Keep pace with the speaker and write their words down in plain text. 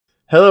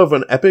Hello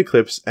everyone,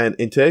 Eclipse, and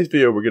in today's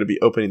video we're going to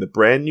be opening the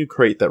brand new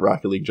crate that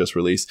Rocket League just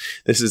released.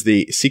 This is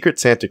the Secret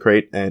Santa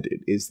crate, and it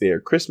is their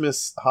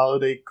Christmas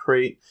holiday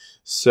crate.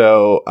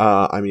 So,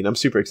 I'm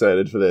super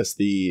excited for this.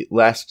 The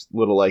last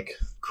little,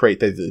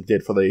 crate that they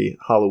did for the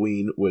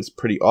Halloween was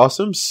pretty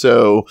awesome,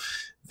 so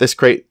this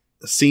crate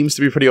seems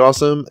to be pretty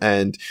awesome,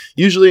 and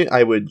usually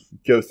I would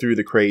go through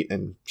the crate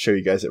and show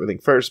you guys everything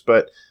first,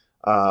 but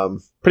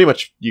pretty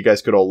much you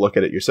guys could all look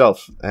at it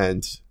yourself,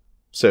 and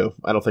so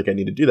I don't think I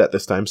need to do that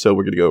this time. So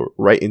we're going to go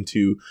right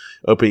into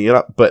opening it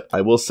up. But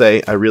I will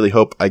say, I really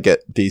hope I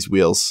get these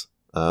wheels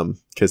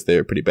because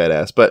they're pretty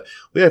badass. But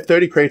we have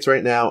 30 crates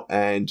right now,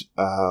 and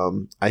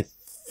I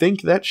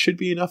think that should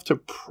be enough to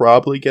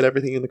probably get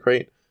everything in the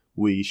crate.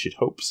 We should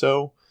hope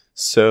so.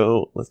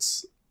 So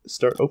let's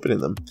start opening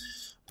them.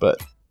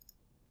 But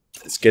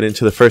let's get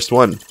into the first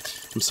one.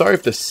 I'm sorry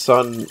if the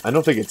sun, I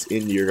don't think it's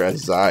in your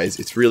guys' eyes.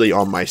 It's really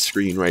on my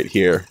screen right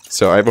here.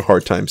 So I have a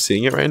hard time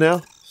seeing it right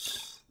now.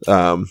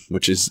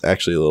 Which is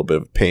actually a little bit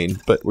of a pain,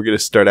 but we're going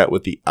to start out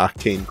with the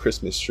Octane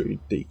Christmas tree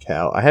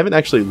decal. I haven't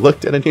actually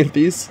looked at any of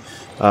these.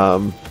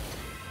 Oh,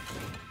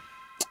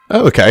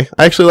 okay.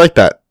 I actually like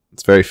that.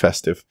 It's very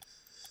festive.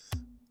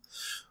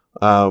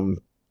 I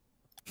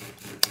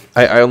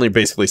only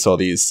basically saw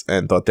these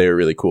and thought they were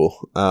really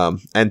cool,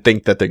 and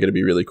think that they're going to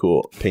be really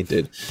cool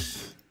painted.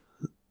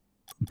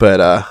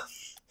 But,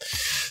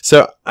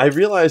 so I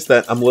realized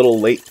that I'm a little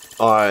late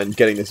on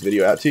getting this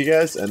video out to you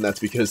guys, and that's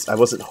because I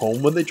wasn't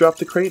home when they dropped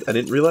the crate. I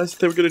didn't realize that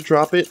they were going to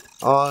drop it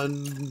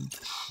on,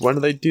 when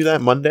did they do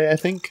that? Monday, I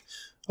think.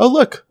 Oh,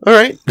 look. All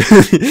right.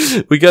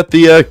 We got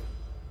the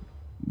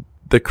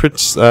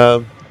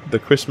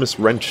Christmas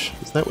wrench.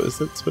 Is that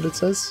what it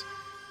says?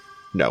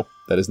 No,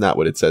 that is not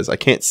what it says. I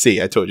can't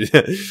see. I told you.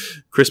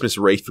 Christmas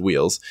wraith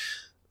wheels.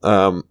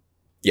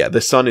 Yeah,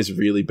 the sun is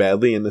really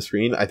badly in the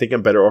screen. I think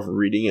I'm better off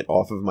reading it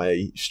off of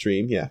my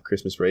stream. Yeah,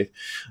 Christmas wraith.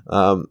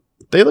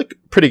 They look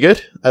pretty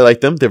good. I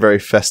like them. They're very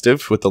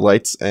festive with the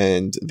lights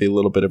and the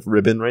little bit of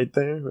ribbon right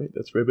there. Right,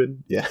 that's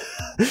ribbon. Yeah,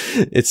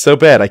 it's so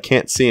bad I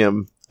can't see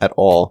them at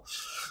all.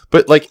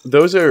 But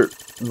those are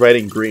red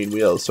and green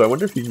wheels, so I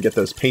wonder if you can get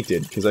those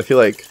painted, because I feel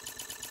like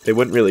they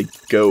wouldn't really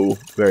go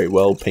very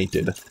well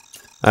painted.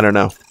 I don't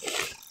know.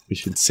 We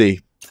should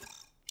see.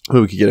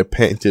 Oh, we could get a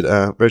painted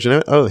version of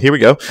it. Oh, here we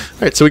go.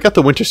 All right, so we got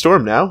the Winter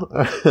Storm now.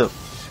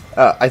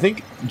 I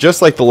think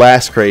just like the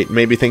last crate,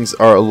 maybe things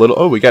are a little...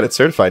 Oh, we got it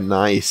certified.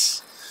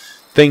 Nice.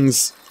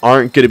 Things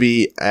aren't going to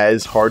be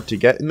as hard to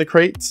get in the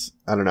crates.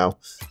 I don't know.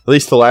 At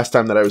least the last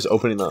time that I was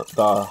opening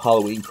the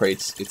Halloween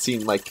crates, it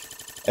seemed like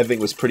everything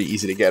was pretty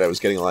easy to get. I was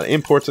getting a lot of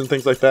imports and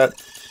things like that.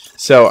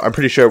 So I'm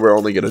pretty sure we're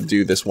only going to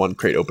do this one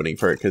crate opening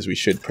for it, because we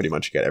should pretty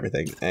much get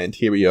everything. And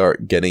here we are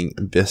getting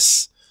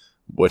this,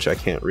 which I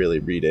can't really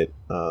read it.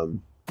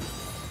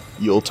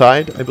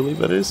 Yuletide, I believe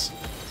that is.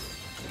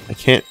 I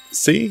can't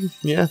see.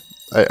 Yeah,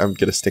 I'm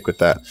going to stick with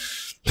that.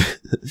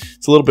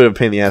 It's a little bit of a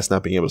pain in the ass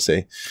not being able to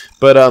see.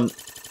 But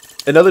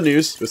in other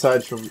news,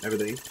 aside from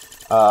everything,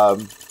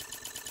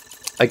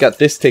 I got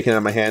this taken out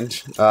of my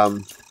hand.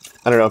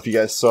 I don't know if you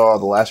guys saw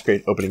the last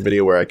crate opening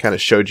video where I kind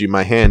of showed you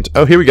my hand.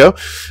 Oh, here we go.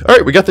 All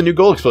right, we got the new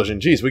gold explosion.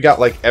 Jeez, we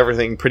got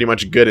everything pretty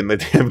much good in the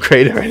damn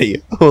crate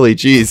already. Holy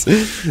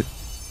jeez.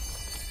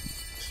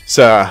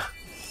 So,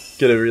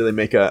 gonna really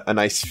make a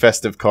nice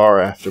festive car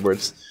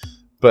afterwards.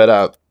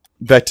 But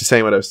back to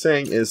saying what I was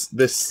saying is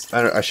this.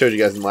 I showed you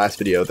guys in the last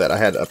video that I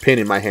had a pin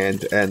in my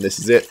hand, and this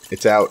is it.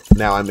 It's out.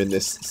 Now I'm in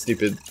this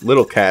stupid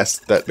little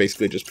cast that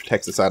basically just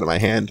protects the side of my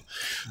hand.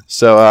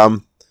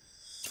 So,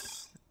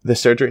 the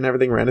surgery and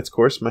everything ran its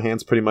course. My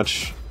hand's pretty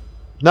much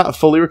not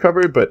fully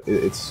recovered, but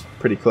it's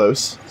pretty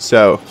close.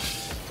 So,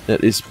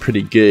 that is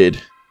pretty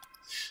good.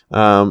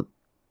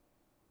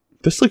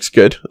 This looks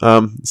good.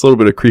 It's a little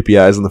bit of creepy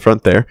eyes on the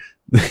front there.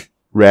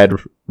 Rad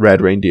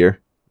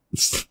reindeer.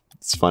 It's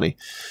funny.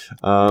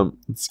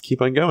 Let's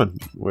keep on going.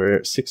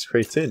 We're 6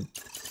 crates in.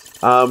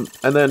 And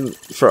then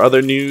for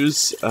other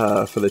news,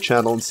 for the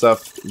channel and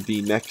stuff,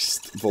 the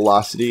next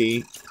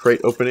Velocity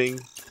crate opening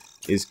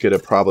is going to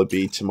probably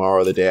be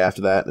tomorrow or the day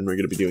after that, and we're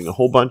going to be doing a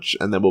whole bunch,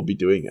 and then we'll be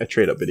doing a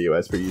trade-up video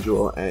as per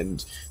usual,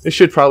 and there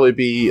should probably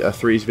be a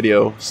threes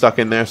video stuck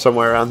in there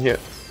somewhere around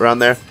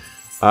there.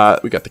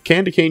 We got the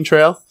candy cane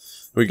trail.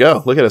 Here we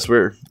go. Look at us.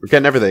 We're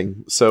getting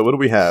everything. So what do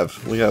we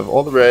have? We have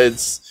all the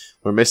reds.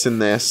 We're missing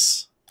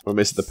this. We're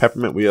missing the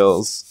peppermint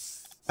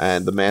wheels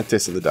and the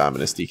mantis and the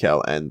dominus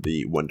decal and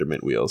the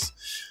wonderment wheels.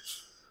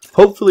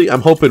 Hopefully,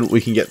 I'm hoping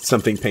we can get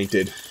something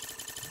painted.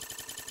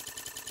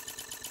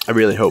 I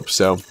really hope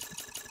so.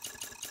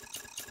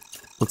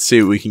 Let's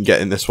see what we can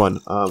get in this one.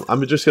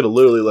 I'm just going to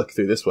literally look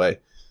through this way.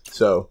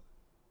 So,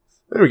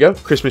 there we go.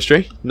 Christmas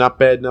tree. Not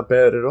bad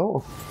at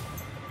all.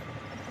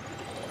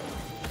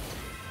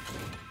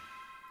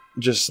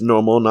 Just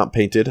normal, not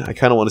painted. I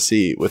kind of want to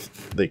see what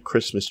the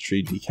Christmas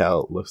tree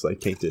decal looks like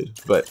painted,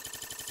 but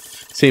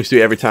seems to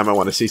be every time I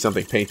want to see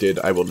something painted,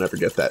 I will never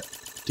get that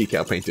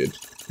decal painted.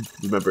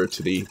 Remember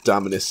to the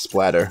Dominus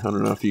splatter. I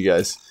don't know if you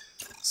guys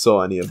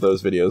saw any of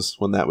those videos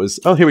when that was...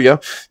 Oh, here we go.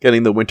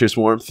 Getting the winter's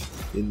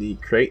warmth in the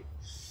crate.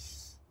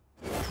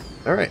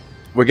 Alright.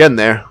 we're getting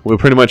there. We're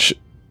pretty much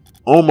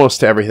almost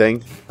to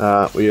everything.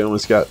 We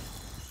almost got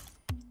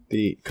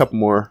the couple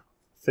more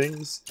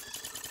things.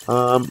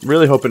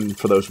 Really hoping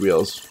for those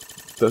wheels.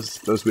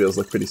 Those wheels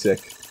look pretty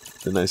sick.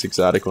 The nice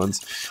exotic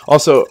ones.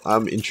 Also,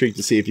 I'm intrigued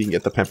to see if you can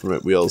get the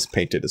peppermint wheels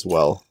painted as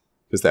well,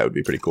 because that would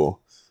be pretty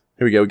cool.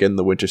 Here we go, getting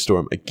the Winter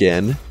Storm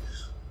again.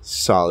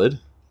 Solid.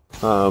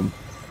 Wonder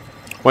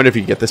if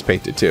you can get this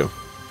painted too.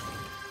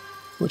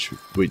 Which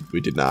we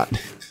did not.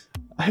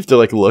 I have to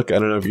like look. I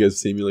don't know if you guys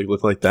see me like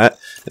look like that.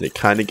 And it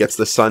kind of gets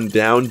the sun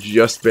down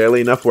just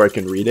barely enough where I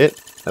can read it.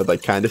 I'd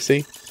like kind of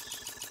see.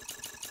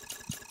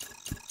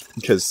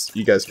 Because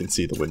you guys can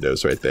see the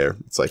windows right there.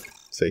 It's like,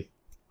 see,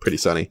 pretty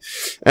sunny.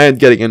 And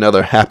getting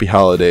another Happy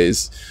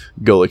Holidays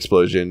Goal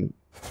Explosion.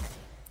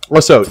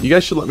 Also, you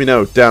guys should let me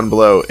know down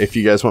below if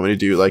you guys want me to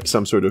do like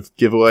some sort of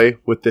giveaway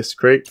with this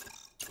crate.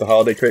 The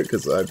holiday crate,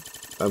 because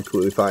I'm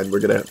completely fine. We're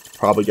going to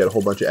probably get a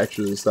whole bunch of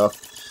extras and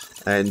stuff.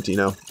 And, you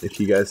know, if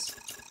you guys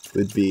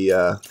would be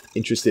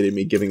interested in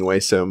me giving away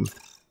some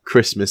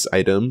Christmas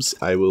items,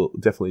 I will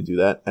definitely do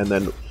that. And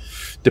then,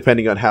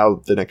 depending on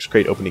how the next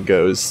crate opening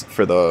goes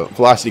for the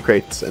velocity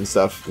crates and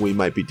stuff, we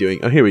might be doing...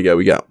 Oh, here we go.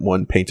 We got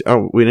one painted...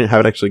 Oh, we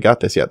haven't actually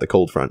got this yet, the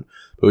cold front.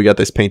 But we got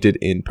this painted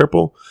in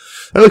purple.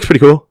 That looks pretty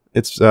cool.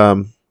 It's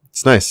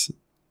nice.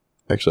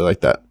 I actually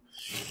like that.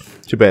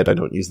 Too bad I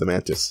don't use the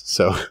Mantis,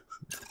 so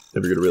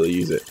never gonna really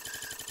use it.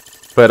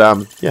 But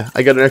yeah,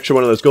 I got an extra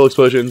one of those gold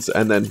explosions,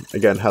 and then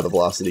again, how the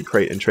velocity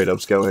crate and trade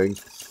up's going,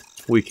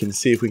 we can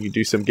see if we can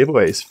do some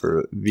giveaways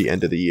for the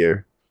end of the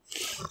year.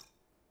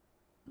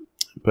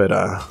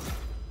 But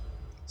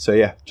so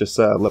yeah, just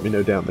let me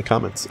know down in the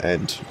comments,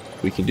 and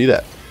we can do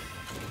that.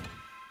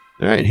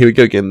 All right, here we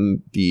go.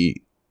 Again,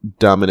 the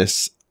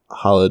Dominus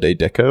Holiday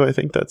Deco. I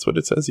think that's what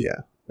it says.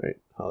 Yeah, right.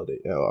 Holiday.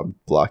 Oh, I'm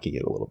blocking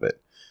it a little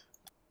bit,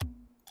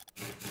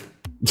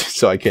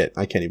 so I can't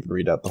even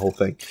read out the whole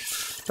thing.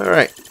 All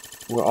right.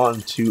 We're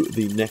on to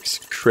the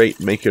next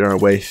crate, making our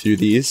way through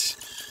these.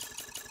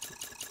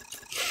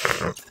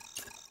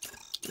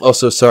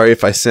 Also, sorry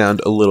if I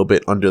sound a little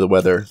bit under the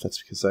weather.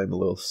 That's because I'm a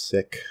little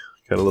sick.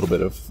 Got a little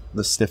bit of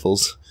the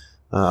sniffles.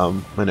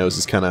 My nose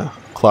is kind of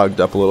clogged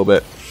up a little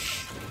bit,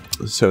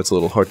 so it's a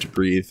little hard to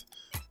breathe.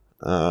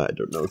 I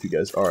don't know if you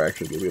guys are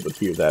actually going to be able to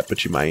hear that,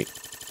 but you might.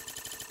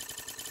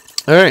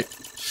 Alright.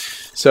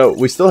 So,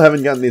 we still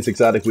haven't gotten these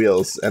exotic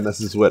wheels, and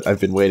this is what I've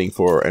been waiting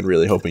for and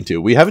really hoping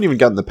to. We haven't even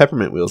gotten the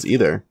peppermint wheels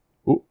either.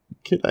 Ooh,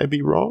 could I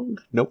be wrong?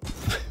 Nope.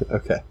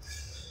 Okay.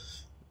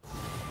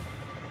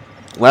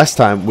 Last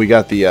time, we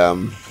got the,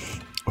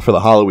 for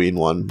the Halloween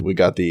one, we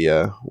got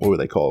the, what were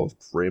they called?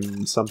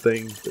 Rim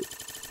something?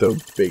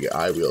 The big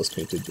eye wheels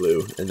painted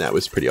blue, and that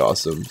was pretty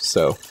awesome.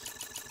 So,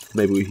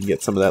 maybe we can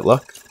get some of that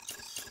luck.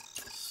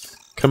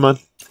 Come on.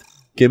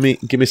 Give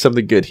me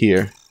something good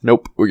here.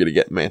 Nope, we're gonna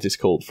get Mantis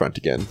Cold Front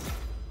again.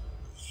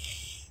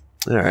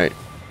 Alright.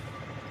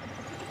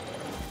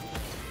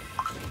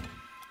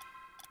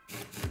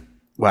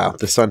 Wow,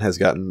 the sun has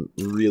gotten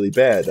really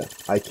bad.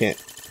 I can't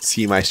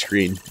see my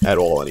screen at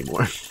all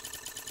anymore.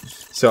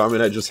 So I'm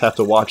gonna just have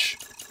to watch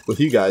with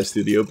you guys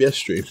through the OBS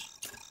stream.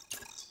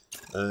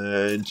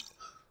 And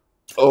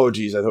oh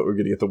geez, I thought we were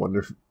gonna get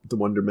the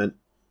Wonderment.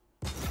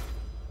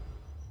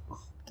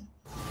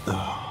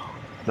 Oh,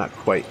 not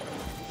quite.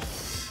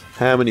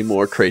 How many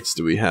more crates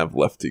do we have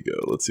left to go?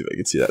 Let's see if I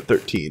can see that.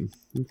 13.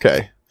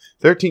 Okay.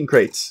 13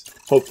 crates.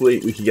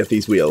 Hopefully we can get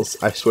these wheels.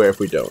 I swear if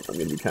we don't, I'm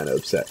going to be kind of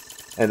upset.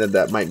 And then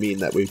that might mean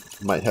that we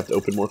might have to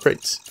open more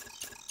crates.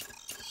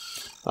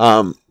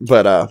 Oh,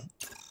 no.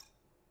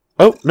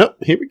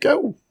 Here we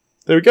go.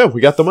 There we go.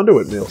 We got the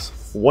Wonderment wheels.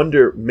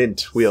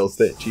 Wonderment wheels.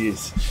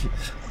 Jeez.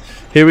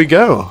 Here we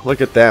go.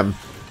 Look at them.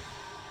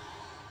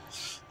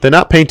 They're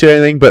not painted or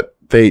anything, but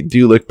they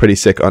do look pretty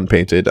sick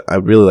unpainted.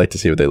 I'd really like to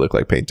see what they look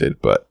like painted,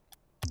 but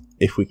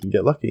if we can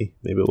get lucky,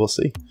 maybe we'll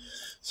see.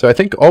 So I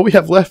think all we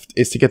have left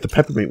is to get the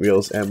peppermint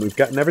wheels, and we've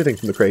gotten everything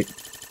from the crate.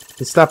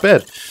 It's not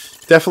bad.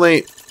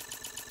 Definitely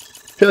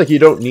feel like you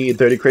don't need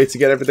 30 crates to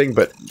get everything,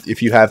 but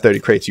if you have 30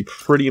 crates, you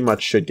pretty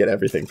much should get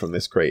everything from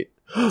this crate.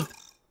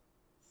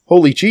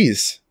 Holy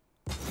jeez.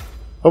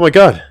 Oh my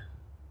god.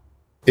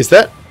 Is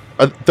that...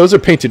 those are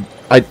painted...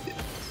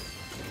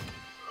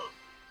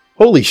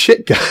 Holy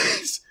shit,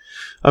 guys.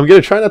 I'm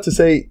going to try not to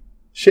say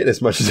shit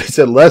as much as I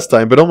said last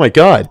time, but oh my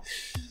god.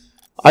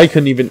 I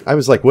couldn't even... I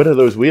was like, what are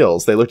those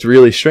wheels? They looked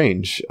really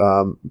strange.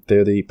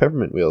 They're the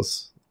peppermint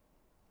wheels.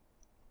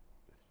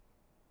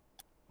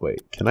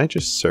 Wait, can I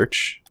just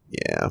search?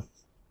 Yeah.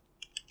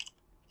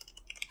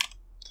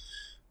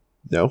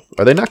 No?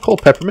 Are they not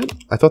called peppermint?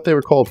 I thought they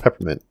were called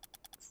peppermint.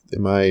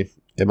 Am I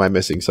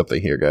missing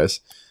something here,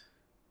 guys?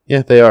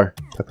 Yeah, they are.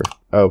 Pepper.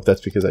 Oh,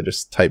 that's because I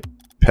just typed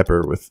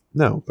pepper with...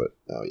 No, but...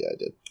 Oh, yeah, I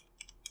did.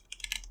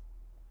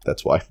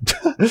 That's why.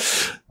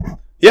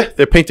 Yeah,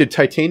 they're painted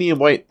titanium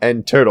white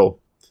and turtle.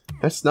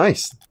 That's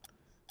nice.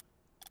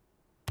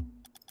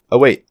 Oh,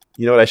 wait.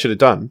 You know what I should have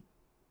done?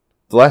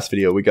 The last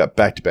video, we got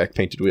back-to-back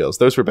painted wheels.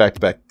 Those were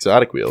back-to-back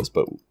exotic wheels,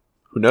 but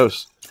who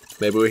knows?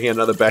 Maybe we get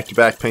another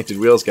back-to-back painted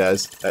wheels,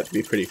 guys. That'd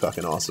be pretty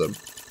fucking awesome.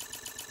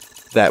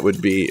 That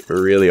would be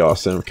really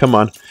awesome. Come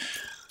on.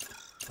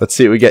 Let's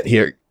see what we get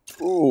here.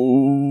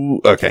 Ooh,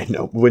 okay,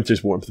 no,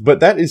 winter's warmth. But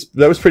that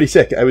was pretty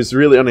sick. I was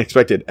really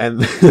unexpected.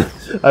 And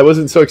I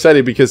wasn't so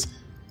excited because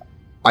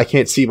I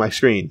can't see my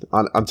screen.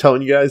 I'm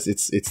telling you guys,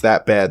 it's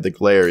that bad. The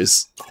glare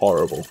is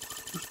horrible.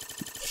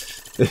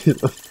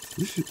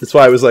 That's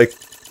why I was like,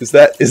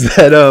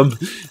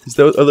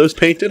 are those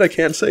painted? I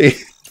can't see.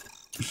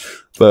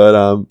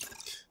 But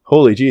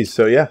holy jeez.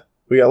 So yeah,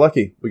 we got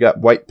lucky. We got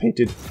white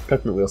painted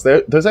peppermint wheels.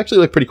 Those actually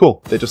look pretty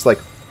cool. They're just like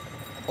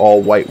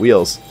all white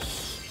wheels.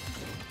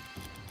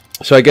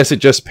 So I guess it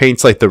just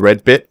paints like the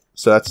red bit.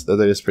 So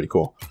that is pretty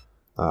cool.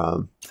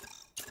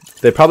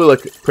 They probably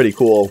look pretty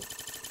cool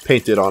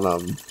painted on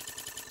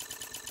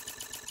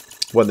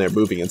when they're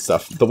moving and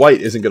stuff. The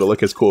white isn't going to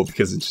look as cool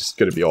because it's just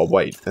going to be all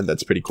white, and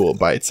that's pretty cool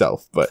by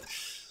itself. But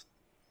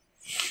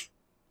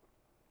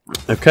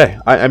okay,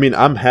 I mean,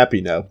 I'm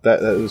happy now.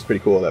 That was pretty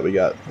cool that we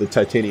got the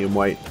titanium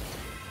white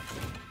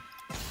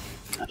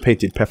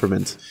painted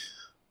peppermint.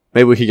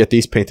 Maybe we could get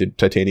these painted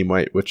titanium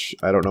white, which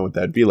I don't know what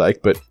that'd be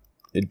like, but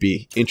it'd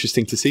be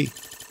interesting to see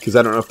because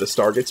I don't know if the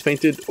star gets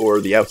painted or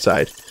the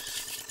outside.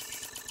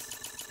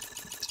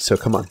 So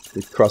come on,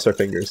 we cross our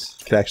fingers.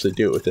 Can actually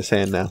do it with this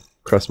hand now.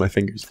 Cross my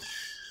fingers.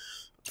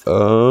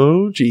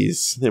 Oh,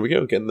 geez. There we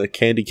go. Getting the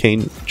candy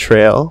cane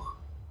trail.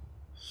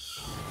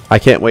 I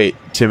can't wait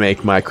to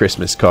make my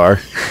Christmas car.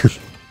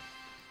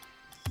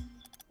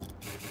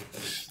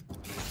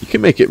 You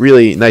can make it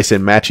really nice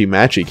and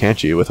matchy-matchy,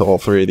 can't you, with all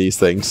three of these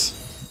things?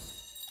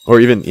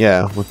 Or even,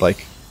 yeah, with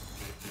like...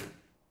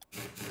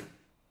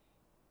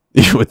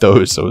 with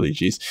those, holy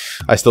jeez.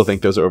 I still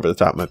think those are over the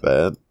top of my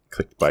bed.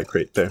 Clicked buy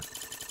crate there.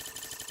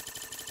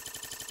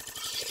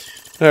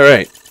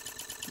 Alright.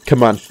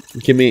 Come on.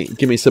 Give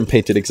me some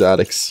painted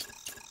exotics.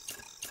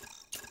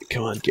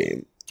 Come on,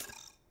 game.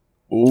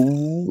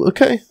 Ooh,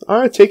 okay.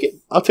 Alright, take it.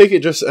 I'll take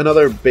it. Just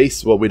another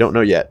base. Well, we don't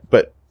know yet,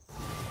 but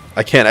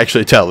I can't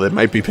actually tell. It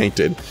might be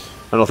painted.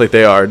 I don't think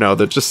they are. No,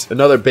 they're just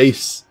another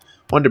base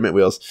Wonderment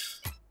wheels.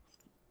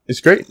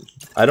 It's great.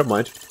 I don't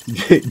mind.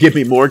 Give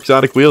me more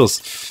exotic wheels.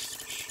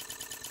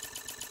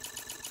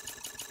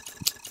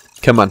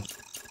 Come on.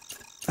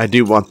 I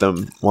do want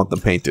them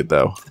painted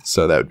though,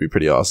 so that would be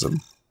pretty awesome.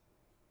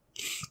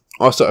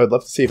 Also, I'd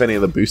love to see if any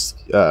of the boosts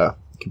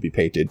can be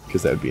painted,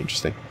 because that would be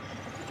interesting.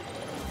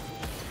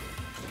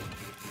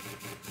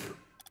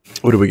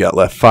 What do we got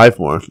left? 5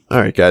 more.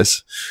 Alright,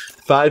 guys.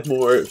 5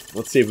 more.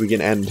 Let's see if we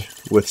can end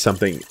with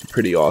something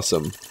pretty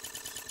awesome.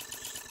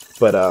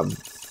 But,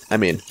 I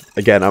mean,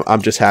 again,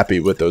 I'm just happy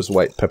with those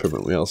white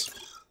peppermint wheels.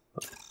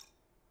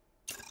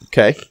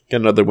 Okay,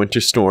 got another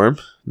winter storm.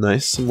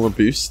 Nice, some more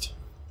boost.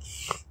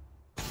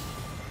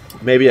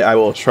 Maybe I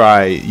will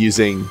try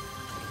using...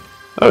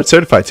 Oh, it's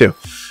certified too.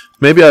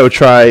 Maybe I would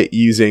try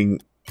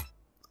using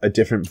a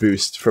different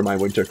boost for my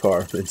winter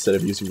car instead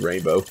of using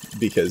rainbow,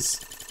 because,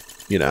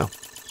 you know,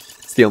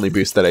 it's the only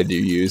boost that I do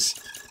use.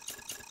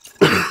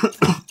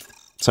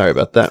 Sorry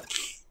about that.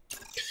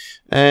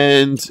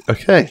 And,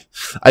 okay.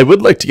 I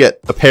would like to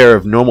get a pair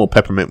of normal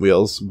peppermint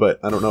wheels, but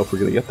I don't know if we're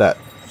going to get that.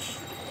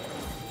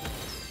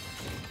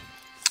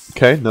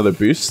 Okay, another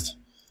boost.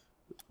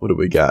 What do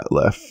we got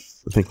left?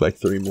 I think like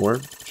 3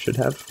 more should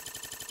have.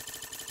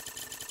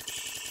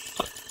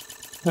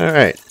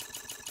 Alright.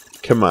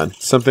 Come on.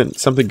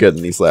 Something good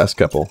in these last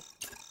couple.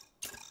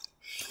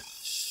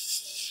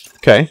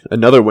 Okay,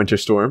 another winter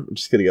storm. I'm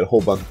just going to get a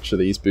whole bunch of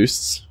these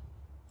boosts.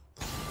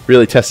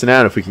 Really testing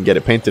out if we can get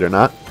it painted or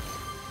not.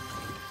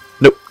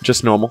 Nope,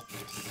 just normal.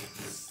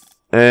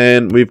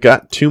 And we've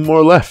got 2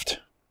 more left.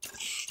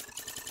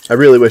 I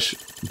really wish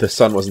the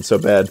sun wasn't so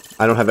bad.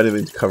 I don't have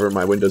anything to cover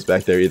my windows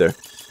back there either.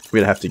 We're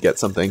going to have to get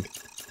something.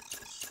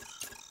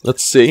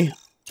 Let's see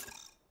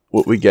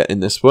what we get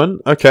in this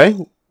one. Okay,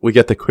 we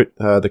get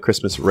the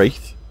Christmas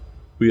Wraith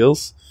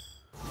wheels.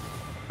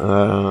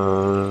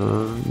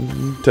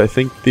 I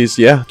think these,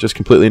 yeah, just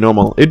completely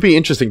normal. It'd be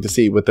interesting to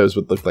see what those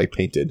would look like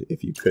painted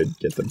if you could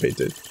get them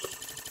painted.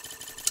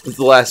 It's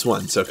the last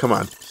one, so come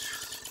on.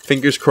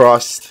 Fingers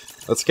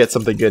crossed. Let's get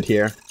something good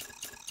here.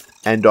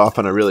 End off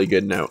on a really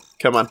good note.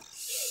 Come on.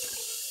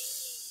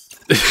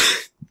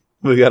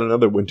 We got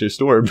another winter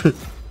storm.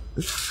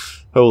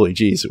 Holy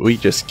jeez, we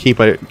just keep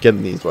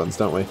getting these ones,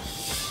 don't we?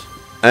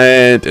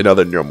 And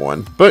another normal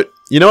one. But,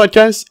 you know what,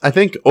 guys? I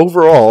think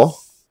overall,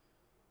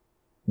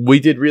 we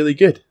did really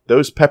good.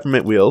 Those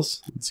peppermint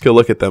wheels, let's go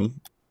look at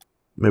them.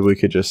 Maybe we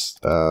could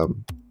just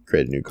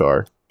create a new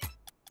car.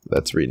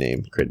 Let's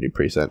rename, create a new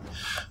preset.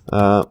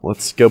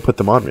 Let's go put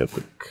them on real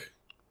quick.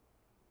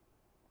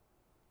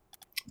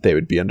 They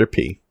would be under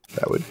P.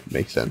 That would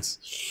make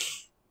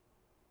sense.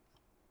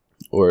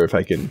 Or if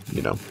I can,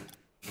 you know,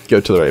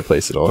 go to the right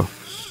place at all.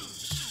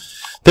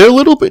 They're a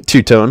little bit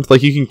two-toned.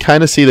 Like, you can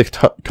kind of see the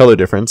color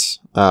difference.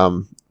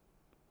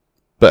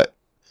 But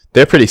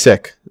they're pretty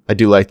sick. I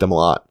do like them a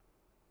lot.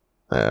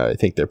 I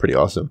think they're pretty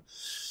awesome.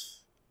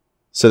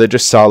 So they're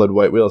just solid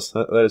white wheels.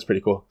 That is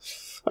pretty cool.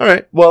 All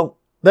right. Well,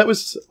 that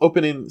was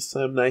opening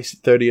some nice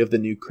 30 of the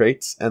new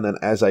crates. And then,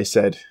 as I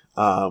said,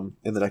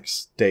 In the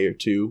next day or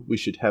two, we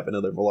should have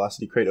another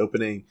Velocity Crate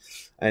opening,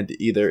 and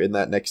either in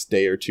that next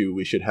day or two,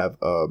 we should have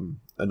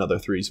another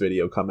Threes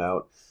video come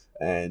out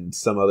and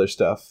some other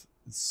stuff.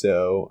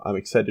 So I'm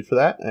excited for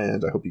that,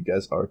 and I hope you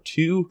guys are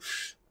too.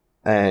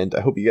 And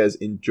I hope you guys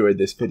enjoyed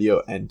this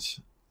video, and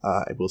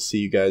I will see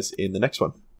you guys in the next one.